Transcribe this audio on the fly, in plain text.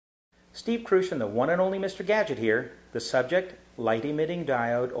Steve Crucian, the one and only Mr. Gadget here. The subject, light emitting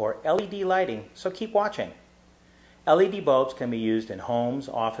diode or LED lighting, so keep watching. LED bulbs can be used in homes,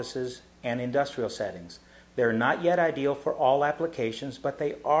 offices, and industrial settings. They're not yet ideal for all applications, but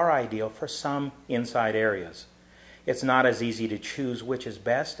they are ideal for some inside areas. It's not as easy to choose which is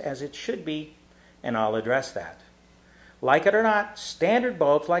best as it should be, and I'll address that. Like it or not, standard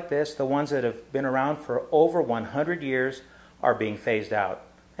bulbs like this, the ones that have been around for over 100 years, are being phased out.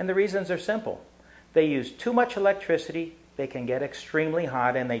 And the reasons are simple. They use too much electricity, they can get extremely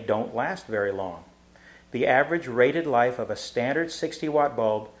hot, and they don't last very long. The average rated life of a standard 60-watt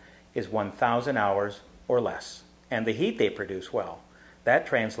bulb is 1,000 hours or less. And the heat they produce, well, that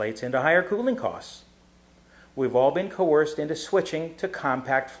translates into higher cooling costs. We've all been coerced into switching to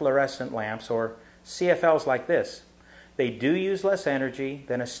compact fluorescent lamps or CFLs like this. They do use less energy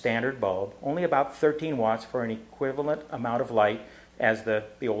than a standard bulb, only about 13 watts for an equivalent amount of light as the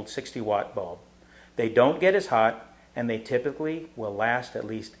old 60-watt bulb. They don't get as hot, and they typically will last at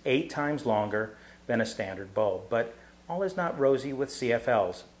least 8 times longer than a standard bulb. But all is not rosy with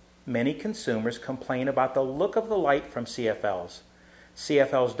CFLs. Many consumers complain about the look of the light from CFLs.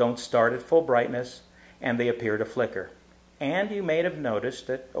 CFLs don't start at full brightness, and they appear to flicker. And you may have noticed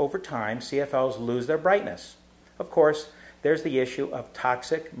that over time, CFLs lose their brightness. Of course, there's the issue of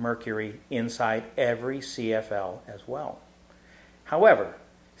toxic mercury inside every CFL as well. However,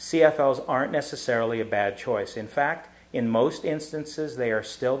 CFLs aren't necessarily a bad choice. In fact, in most instances, they are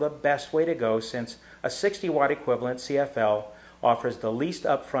still the best way to go since a 60-watt equivalent CFL offers the least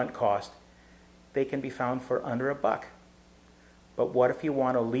upfront cost. They can be found for under $1. But what if you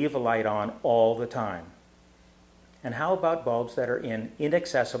want to leave a light on all the time? And how about bulbs that are in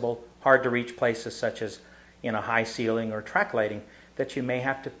inaccessible, hard-to-reach places such as in a high ceiling or track lighting that you may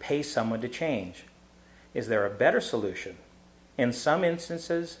have to pay someone to change? Is there a better solution? In some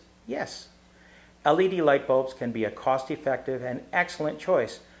instances, yes. LED light bulbs can be a cost-effective and excellent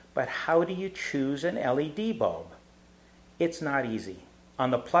choice, but how do you choose an LED bulb? It's not easy. On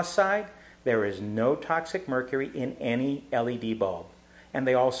the plus side, there is no toxic mercury in any LED bulb, and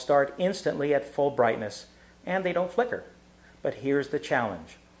they all start instantly at full brightness, and they don't flicker. But here's the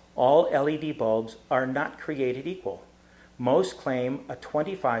challenge. All LED bulbs are not created equal. Most claim a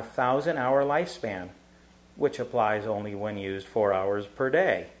 25,000-hour lifespan, which applies only when used 4 hours per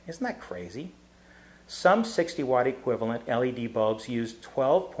day. Isn't that crazy? Some 60-watt equivalent LED bulbs use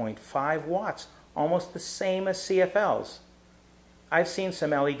 12.5 watts, almost the same as CFLs. I've seen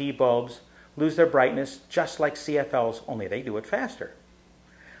some LED bulbs lose their brightness just like CFLs, only they do it faster.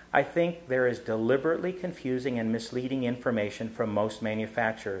 I think there is deliberately confusing and misleading information from most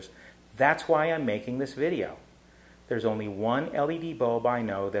manufacturers. That's why I'm making this video. There's only one LED bulb I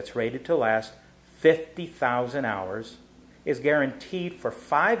know that's rated to last 50,000 hours, is guaranteed for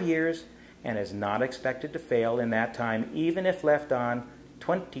 5 years, and is not expected to fail in that time even if left on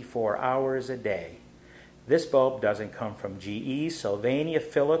 24 hours a day. This bulb doesn't come from GE, Sylvania,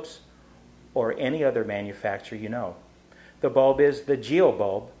 Philips, or any other manufacturer you know. The bulb is the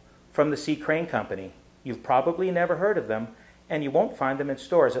GeoBulb from the C. Crane Company. You've probably never heard of them, and you won't find them in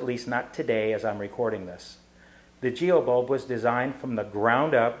stores, at least not today as I'm recording this. The GeoBulb was designed from the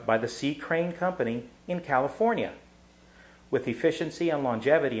ground up by the C. Crane Company in California. With efficiency and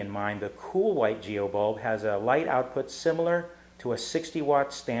longevity in mind, the cool white GeoBulb has a light output similar to a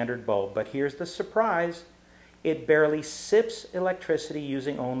 60-watt standard bulb, but here's the surprise. It barely sips electricity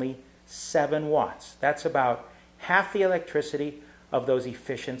using only 7 watts. That's about half the electricity of those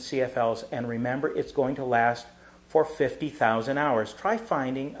efficient CFLs, and remember, it's going to last for 50,000 hours. Try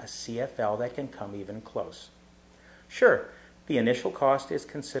finding a CFL that can come even close. Sure, the initial cost is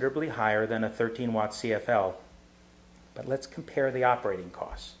considerably higher than a 13-watt CFL, but let's compare the operating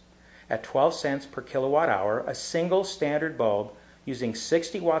costs. At 12 cents per kilowatt hour, a single standard bulb using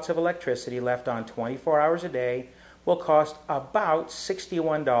 60 watts of electricity left on 24 hours a day will cost about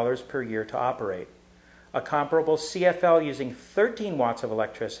 $61 per year to operate. A comparable CFL using 13 watts of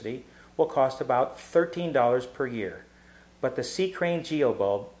electricity will cost about $13 per year. But the C. Crane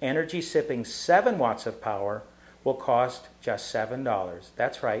GeoBulb, energy sipping 7 watts of power, will cost just $7.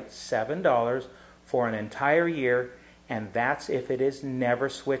 That's right, $7 for an entire year, and that's if it is never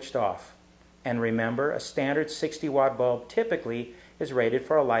switched off. And remember, a standard 60-watt bulb typically is rated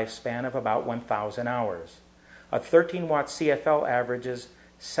for a lifespan of about 1,000 hours. A 13-watt CFL averages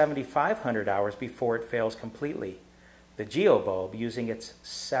 7,500 hours before it fails completely. The GeoBulb, using its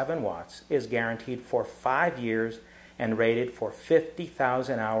 7 watts, is guaranteed for 5 years and rated for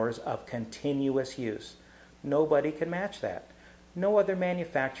 50,000 hours of continuous use. Nobody can match that. No other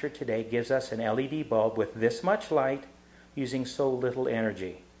manufacturer today gives us an LED bulb with this much light using so little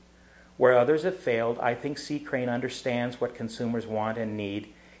energy. Where others have failed, I think C-Crane understands what consumers want and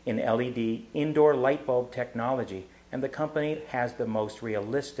need in LED indoor light bulb technology, and the company has the most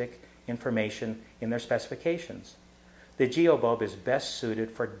realistic information in their specifications. The GeoBulb is best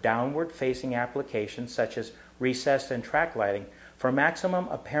suited for downward-facing applications such as recessed and track lighting. For maximum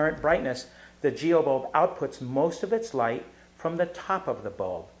apparent brightness, the GeoBulb outputs most of its light from the top of the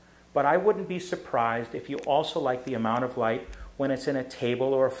bulb. But I wouldn't be surprised if you also like the amount of light when it's in a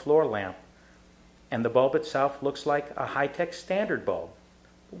table or a floor lamp, and the bulb itself looks like a high-tech standard bulb.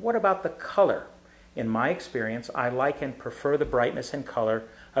 What about the color? In my experience, I like and prefer the brightness and color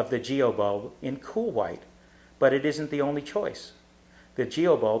of the GeoBulb in cool white, but it isn't the only choice. The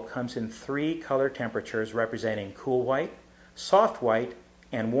GeoBulb comes in 3 color temperatures representing cool white, soft white,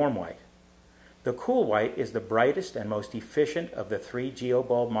 and warm white. The cool white is the brightest and most efficient of the 3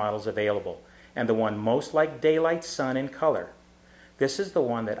 GeoBulb models available, and the one most like daylight sun in color. This is the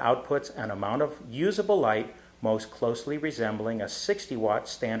one that outputs an amount of usable light most closely resembling a 60-watt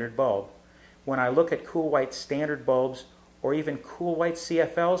standard bulb. When I look at cool white standard bulbs or even cool white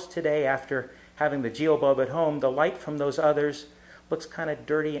CFLs today after having the GeoBulb at home, the light from those others looks kind of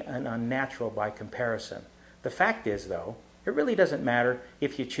dirty and unnatural by comparison. The fact is, though, it really doesn't matter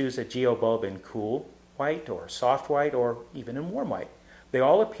if you choose a GeoBulb in cool white or soft white or even in warm white. They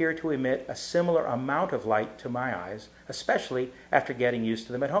all appear to emit a similar amount of light to my eyes, especially after getting used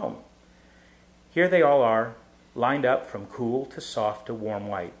to them at home. Here they all are, lined up from cool to soft to warm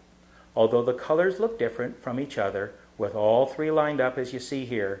white. Although the colors look different from each other, with all 3 lined up as you see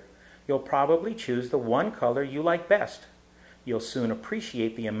here, you'll probably choose the one color you like best. You'll soon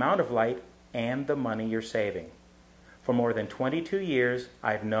appreciate the amount of light and the money you're saving. For more than 22 years,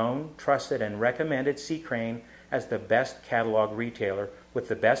 I've known, trusted, and recommended C-Crane as the best catalog retailer with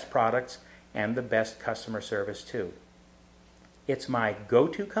the best products and the best customer service too. It's my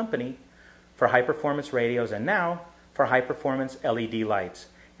go-to company for high-performance radios and now for high-performance LED lights,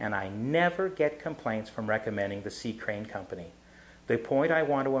 and I never get complaints from recommending the C-Crane company. The point I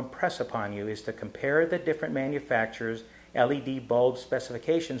want to impress upon you is to compare the different manufacturers' LED bulb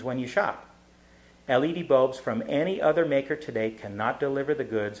specifications when you shop. LED bulbs from any other maker today cannot deliver the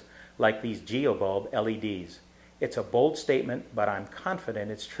goods like these GeoBulb LEDs. It's a bold statement, but I'm confident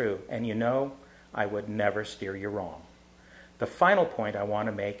it's true, and you know I would never steer you wrong. The final point I want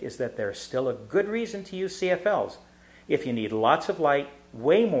to make is that there's still a good reason to use CFLs. If you need lots of light,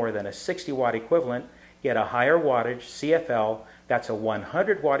 way more than a 60-watt equivalent, get a higher wattage CFL that's a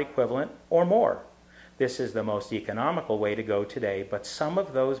 100-watt equivalent or more. This is the most economical way to go today, but some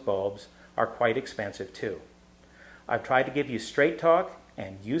of those bulbs are quite expensive too. I've tried to give you straight talk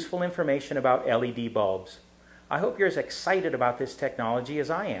and useful information about LED bulbs. I hope you're as excited about this technology as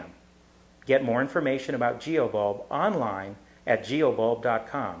I am. Get more information about GeoBulb online at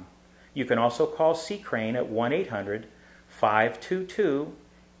geobulb.com. You can also call C-Crane at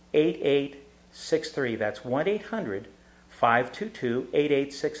 1-800-522-8863. That's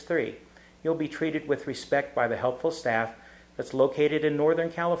 1-800-522-8863. You'll be treated with respect by the helpful staff that's located in Northern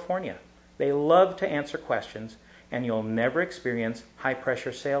California. They love to answer questions, and you'll never experience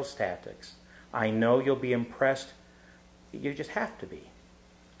high-pressure sales tactics. I know you'll be impressed. You just have to be.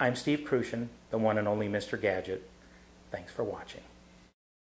 I'm Steve Crucian, the one and only Mr. Gadget. Thanks for watching.